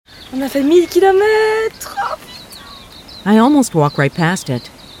On a fait 1000 kilomètres! I almost walk right past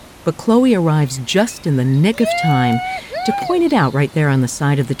it, but Chloe arrives just in the nick of time to point it out right there on the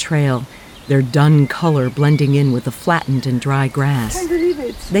side of the trail, their dun color blending in with the flattened and dry grass. Can't believe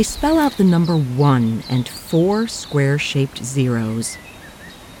it. They spell out the number 1 and 4 square-shaped zeros.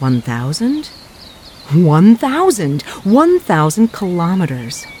 1,000? 1,000! 1,000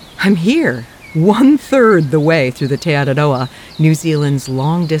 kilometers. I'm here, 1/3 the way through the Te Araroa, New Zealand's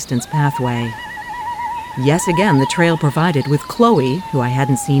long-distance pathway. Yes, again, the trail provided with Chloe, who I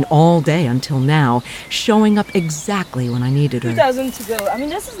hadn't seen all day until now, showing up exactly when I needed her. 2,000 to go. I mean,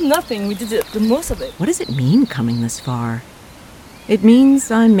 this is nothing. We did the most of it. What does it mean coming this far? It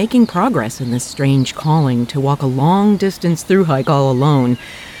means I'm making progress in this strange calling to walk a long-distance thru-hike all alone,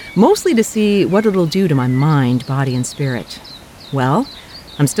 mostly to see what it'll do to my mind, body, and spirit. Well,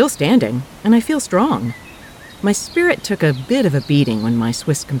 I'm still standing, and I feel strong. My spirit took a bit of a beating when my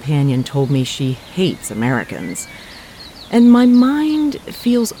Swiss companion told me she hates Americans. And my mind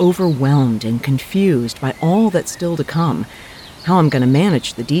feels overwhelmed and confused by all that's still to come, how I'm going to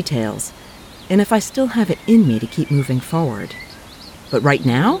manage the details, and if I still have it in me to keep moving forward. But right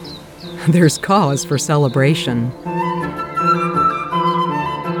now, there's cause for celebration.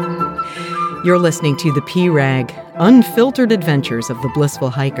 You're listening to the P-Rag, Unfiltered Adventures of the Blissful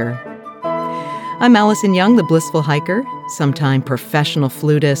Hiker. I'm Allison Young, the Blissful Hiker, sometime professional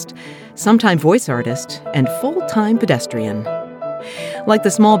flutist, sometime voice artist, and full-time pedestrian. Like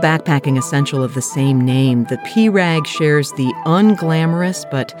the small backpacking essential of the same name, the P-Rag shares the unglamorous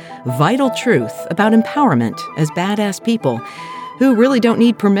but vital truth about empowerment as badass people who really don't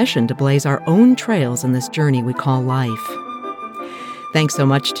need permission to blaze our own trails in this journey we call life. Thanks so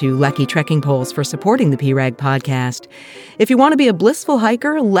much to Lecky Trekking Poles for supporting the P-Rag podcast. If you want to be a blissful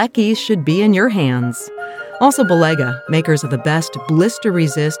hiker, Lecky's should be in your hands. Also Belega, makers of the best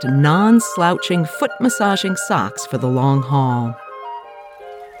blister-resist, non-slouching, foot-massaging socks for the long haul.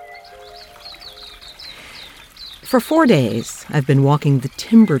 For 4 days, I've been walking the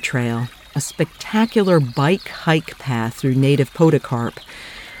Timber Trail, a spectacular bike-hike path through native podocarp,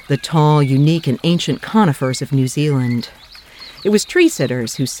 the tall, unique, and ancient conifers of New Zealand. It was tree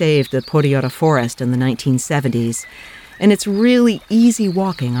sitters who saved the Podocarp forest in the 1970s, and it's really easy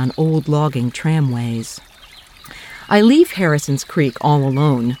walking on old logging tramways. I leave Harrison's Creek all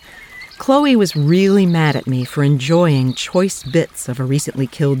alone. Chloe was really mad at me for enjoying choice bits of a recently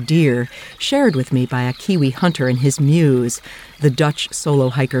killed deer shared with me by a Kiwi hunter and his muse, the Dutch solo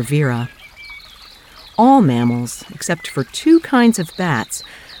hiker Vera. All mammals, except for 2 kinds of bats,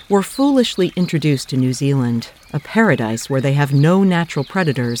 were foolishly introduced to New Zealand, a paradise where they have no natural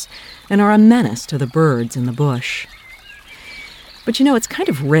predators and are a menace to the birds in the bush. But it's kind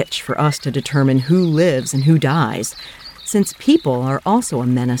of rich for us to determine who lives and who dies, since people are also a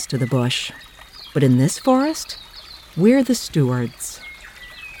menace to the bush. But in this forest, we're the stewards.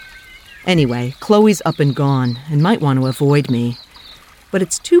 Anyway, Chloe's up and gone and might want to avoid me. But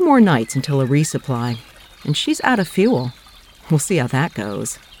it's 2 more nights until a resupply, and she's out of fuel. We'll see how that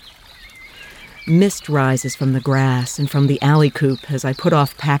goes. Mist rises from the grass and from the alley coop as I put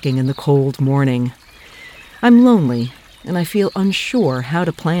off packing in the cold morning. I'm lonely, and I feel unsure how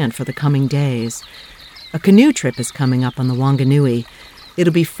to plan for the coming days. A canoe trip is coming up on the Wanganui.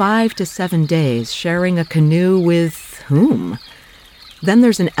 It'll be 5 to 7 days sharing a canoe with whom? Then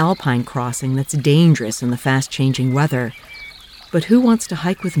there's an alpine crossing that's dangerous in the fast-changing weather. But who wants to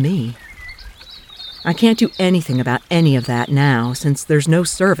hike with me? I can't do anything about any of that now, since there's no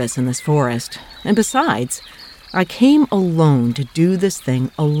service in this forest. And besides, I came alone to do this thing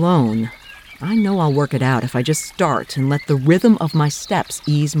alone. I know I'll work it out if I just start and let the rhythm of my steps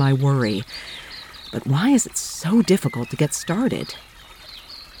ease my worry. But why is it so difficult to get started?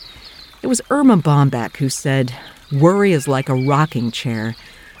 It was Irma Bombeck who said, "Worry is like a rocking chair.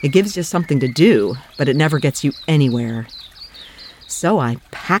 It gives you something to do, but it never gets you anywhere." So I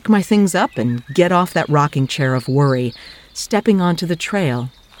pack my things up and get off that rocking chair of worry, stepping onto the trail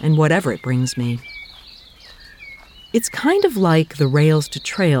and whatever it brings me. It's kind of like the rails to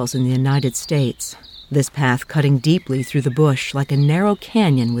trails in the United States, this path cutting deeply through the bush like a narrow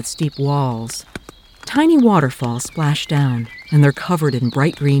canyon with steep walls. Tiny waterfalls splash down, and they're covered in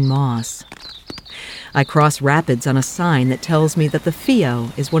bright green moss. I cross rapids on a sign that tells me that the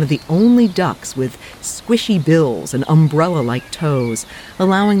Fio is one of the only ducks with squishy bills and umbrella-like toes,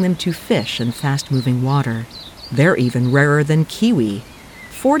 allowing them to fish in fast-moving water. They're even rarer than kiwi.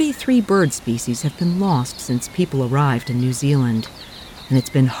 43 bird species have been lost since people arrived in New Zealand, and it's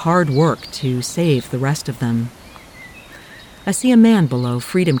been hard work to save the rest of them. I see a man below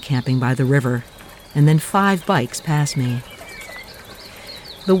freedom camping by the river, and then 5 bikes pass me.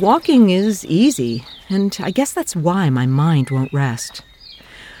 The walking is easy, and I guess that's why my mind won't rest.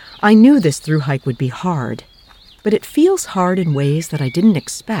 I knew this through hike would be hard, but it feels hard in ways that I didn't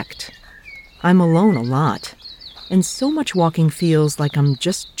expect. I'm alone a lot, and so much walking feels like I'm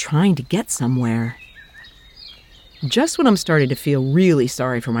just trying to get somewhere. Just when I'm starting to feel really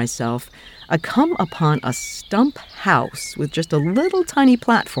sorry for myself, I come upon a stump house with just a little tiny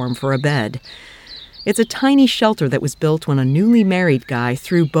platform for a bed. It's a tiny shelter that was built when a newly married guy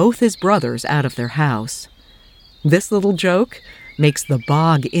threw both his brothers out of their house. This little joke makes the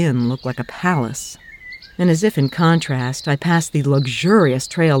Bog Inn look like a palace. And as if in contrast, I pass the luxurious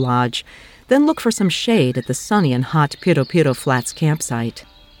trail lodge, then look for some shade at the sunny and hot Piro Piro Flats campsite.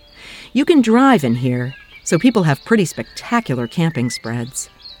 You can drive in here, so people have pretty spectacular camping spreads.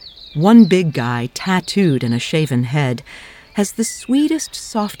 One big guy, tattooed and a shaven head, has the sweetest,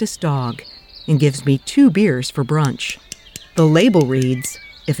 softest dog and gives me 2 beers for brunch. The label reads,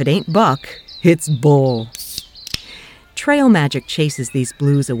 "If it ain't buck, it's bull." Trail magic chases these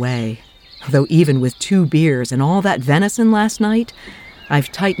blues away, though even with 2 beers and all that venison last night,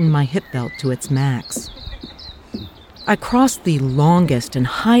 I've tightened my hip belt to its max. I crossed the longest and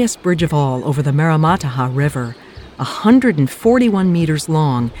highest bridge of all over the Maramataha River, 141 meters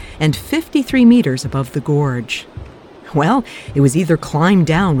long and 53 meters above the gorge. Well, it was either climb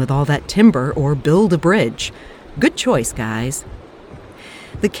down with all that timber or build a bridge. Good choice, guys.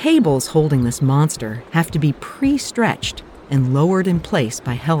 The cables holding this monster have to be pre-stretched and lowered in place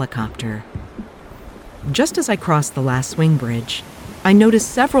by helicopter. Just as I crossed the last swing bridge, I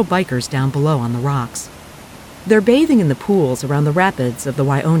noticed several bikers down below on the rocks. They're bathing in the pools around the rapids of the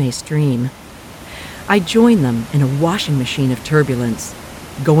Waione stream. I join them in a washing machine of turbulence,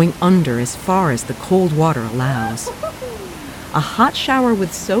 going under as far as the cold water allows. A hot shower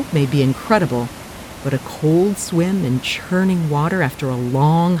with soap may be incredible, but a cold swim in churning water after a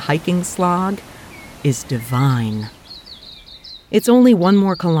long hiking slog is divine. It's only 1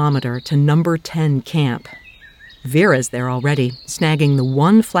 more kilometer to number 10 camp. Vera's there already, snagging the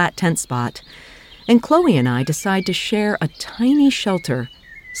 1 flat tent spot, and Chloe and I decide to share a tiny shelter,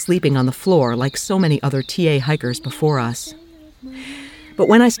 sleeping on the floor like so many other TA hikers before us. But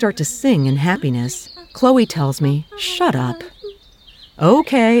when I start to sing in happiness, Chloe tells me, "Shut up."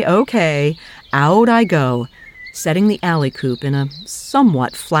 Okay, out I go, setting the alley coop in a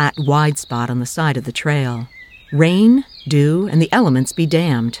somewhat flat, wide spot on the side of the trail. Rain, dew, and the elements be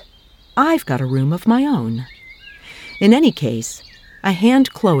damned. I've got a room of my own. In any case, I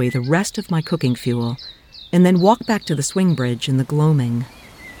hand Chloe the rest of my cooking fuel and then walk back to the swing bridge in the gloaming.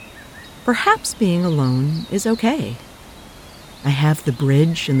 Perhaps being alone is okay. I have the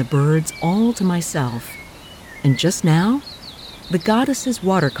bridge and the birds all to myself, and just now, the goddess's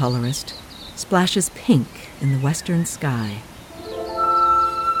watercolorist splashes pink in the western sky.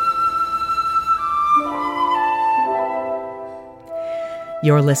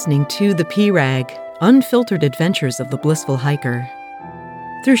 You're listening to The P-Rag, Unfiltered Adventures of the Blissful Hiker.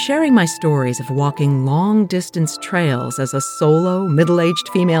 Through sharing my stories of walking long-distance trails as a solo, middle-aged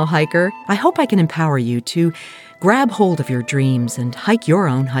female hiker, I hope I can empower you to grab hold of your dreams and hike your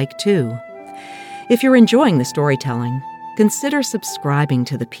own hike, too. If you're enjoying the storytelling, consider subscribing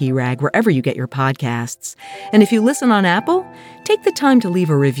to The P-Rag wherever you get your podcasts. And if you listen on Apple, take the time to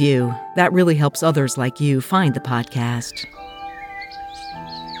leave a review. That really helps others like you find the podcast.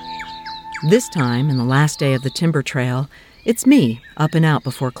 This time, in the last day of the timber trail, it's me, up and out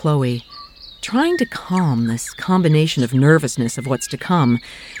before Chloe, trying to calm this combination of nervousness of what's to come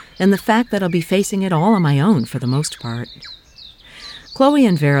and the fact that I'll be facing it all on my own for the most part. Chloe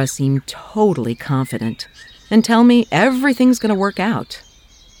and Vera seem totally confident and tell me everything's going to work out.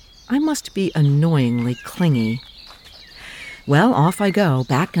 I must be annoyingly clingy. Well, off I go,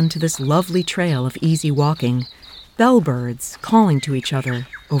 back onto this lovely trail of easy walking, bellbirds calling to each other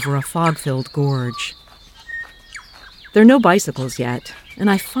over a fog-filled gorge. There are no bicycles yet, and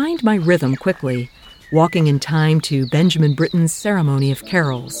I find my rhythm quickly, walking in time to Benjamin Britten's Ceremony of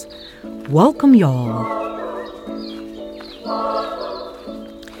Carols. Welcome, y'all.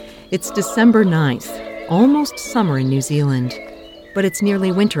 It's December 9th, almost summer in New Zealand, but it's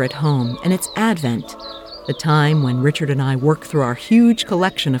nearly winter at home, and it's Advent, the time when Richard and I work through our huge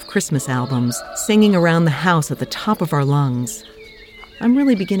collection of Christmas albums, singing around the house at the top of our lungs. I'm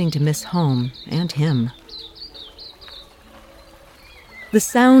really beginning to miss home and him. The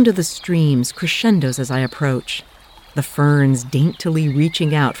sound of the streams crescendos as I approach, the ferns daintily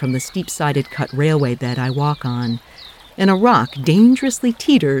reaching out from the steep-sided cut railway bed I walk on, and a rock dangerously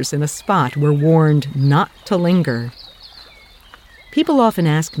teeters in a spot we're warned not to linger. People often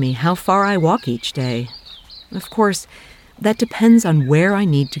ask me how far I walk each day. Of course, that depends on where I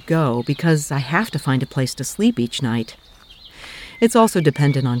need to go because I have to find a place to sleep each night. It's also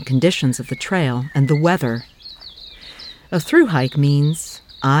dependent on conditions of the trail and the weather. A through hike means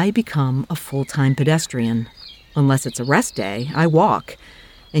I become a full-time pedestrian. Unless it's a rest day, I walk,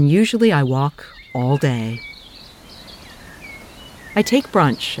 and usually I walk all day. I take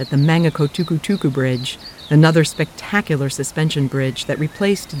brunch at the Mangakotukutuku Bridge, another spectacular suspension bridge that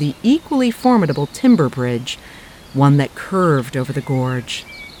replaced the equally formidable timber bridge, one that curved over the gorge.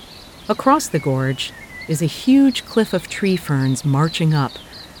 Across the gorge is a huge cliff of tree ferns marching up.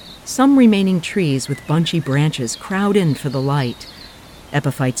 Some remaining trees with bunchy branches crowd in for the light,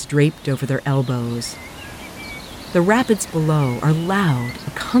 epiphytes draped over their elbows. The rapids below are loud,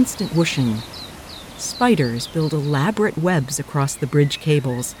 a constant whooshing. Spiders build elaborate webs across the bridge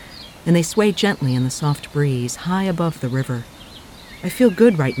cables, and they sway gently in the soft breeze high above the river. I feel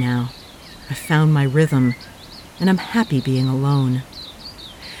good right now. I've found my rhythm, and I'm happy being alone.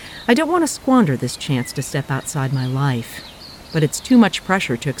 I don't want to squander this chance to step outside my life, but it's too much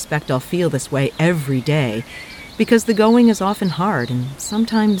pressure to expect I'll feel this way every day, because the going is often hard and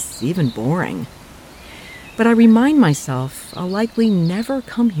sometimes even boring. But I remind myself I'll likely never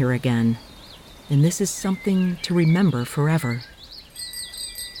come here again, and this is something to remember forever.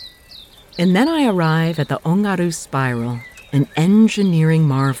 And then I arrive at the Ongaru Spiral, an engineering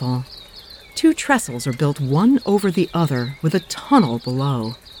marvel. 2 trestles are built one over the other with a tunnel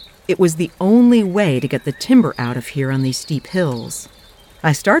below. It was the only way to get the timber out of here on these steep hills.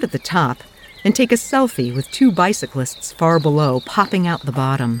 I start at the top and take a selfie with 2 bicyclists far below popping out the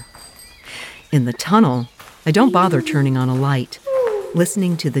bottom. In the tunnel, I don't bother turning on a light,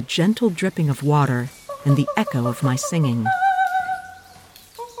 listening to the gentle dripping of water and the echo of my singing.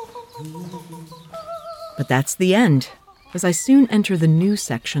 But that's the end, as I soon enter the new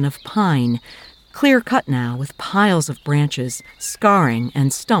section of pine, clear-cut now with piles of branches, scarring,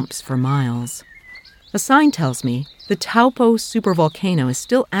 and stumps for miles. A sign tells me the Taupo supervolcano is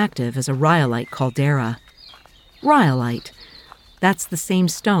still active as a rhyolite caldera. Rhyolite, that's the same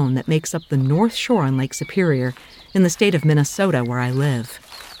stone that makes up the north shore on Lake Superior in the state of Minnesota where I live.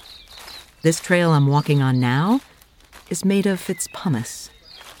 This trail I'm walking on now is made of its pumice.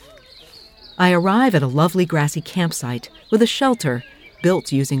 I arrive at a lovely grassy campsite with a shelter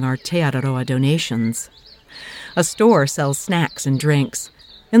built using our Te Araroa donations. A store sells snacks and drinks,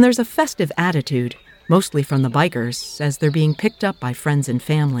 and there's a festive attitude, mostly from the bikers, as they're being picked up by friends and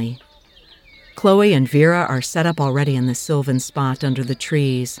family. Chloe and Vera are set up already in the sylvan spot under the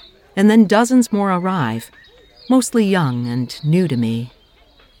trees, and then dozens more arrive, mostly young and new to me.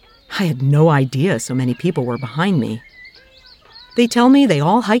 I had no idea so many people were behind me. They tell me they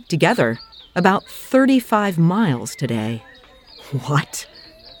all hiked together, about 35 miles today. What?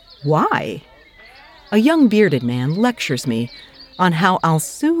 Why? A young bearded man lectures me on how I'll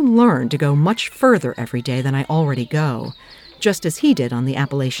soon learn to go much further every day than I already go, just as he did on the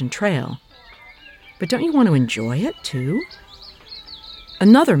Appalachian Trail. But don't you want to enjoy it, too?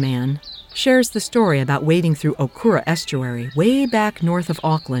 Another man shares the story about wading through Okura Estuary way back north of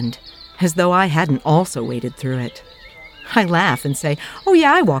Auckland, as though I hadn't also waded through it. I laugh and say, oh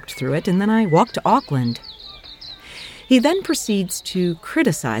yeah, I walked through it, and then I walked to Auckland. He then proceeds to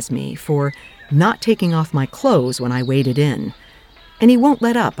criticize me for not taking off my clothes when I waded in, and he won't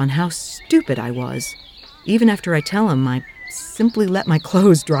let up on how stupid I was, even after I tell him I simply let my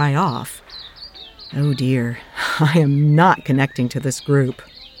clothes dry off. Oh dear, I am not connecting to this group.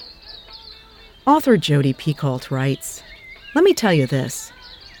 Author Jodi Picoult writes, let me tell you this.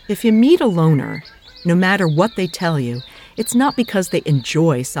 If you meet a loner, no matter what they tell you, it's not because they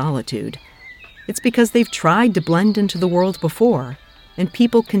enjoy solitude. It's because they've tried to blend into the world before, and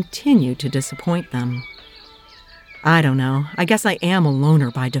people continue to disappoint them. I don't know, I guess I am a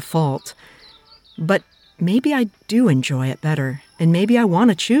loner by default. But maybe I do enjoy it better, and maybe I want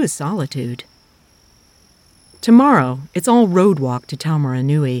to choose solitude. Tomorrow, it's all road walk to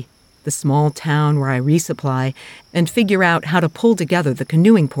Taumaranui, the small town where I resupply and figure out how to pull together the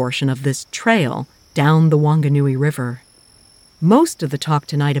canoeing portion of this trail down the Wanganui River. Most of the talk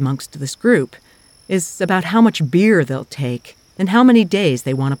tonight amongst this group is about how much beer they'll take and how many days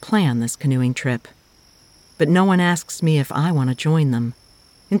they want to plan this canoeing trip. But no one asks me if I want to join them,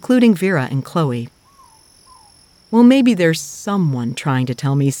 including Vera and Chloe. Well, maybe there's someone trying to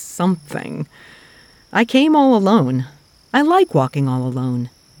tell me something. I came all alone. I like walking all alone.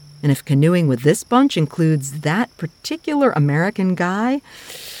 And if canoeing with this bunch includes that particular American guy,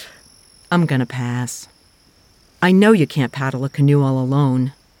 I'm gonna pass. I know you can't paddle a canoe all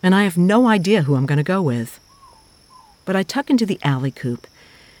alone, and I have no idea who I'm gonna go with. But I tuck into the alley coop,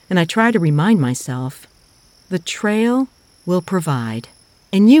 and I try to remind myself, the trail will provide.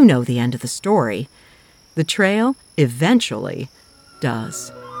 And you know the end of the story. The trail eventually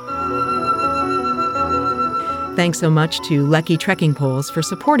does. Thanks so much to Lecky Trekking Poles for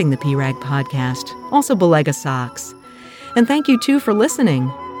supporting the PRAG podcast, also Belega Socks. And thank you, too, for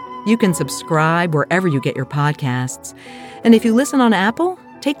listening. You can subscribe wherever you get your podcasts. And if you listen on Apple,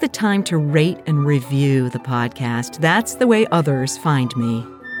 take the time to rate and review the podcast. That's the way others find me.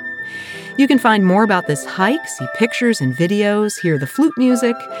 You can find more about this hike, see pictures and videos, hear the flute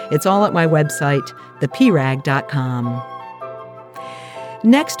music. It's all at my website, theprag.com.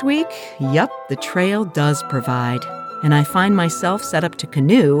 Next week, the trail does provide, and I find myself set up to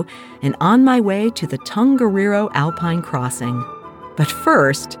canoe and on my way to the Tongariro Alpine Crossing. But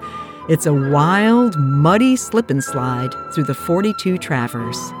first, it's a wild, muddy slip and slide through the 42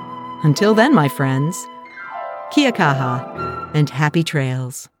 Travers. Until then, my friends, kia kaha and happy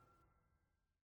trails.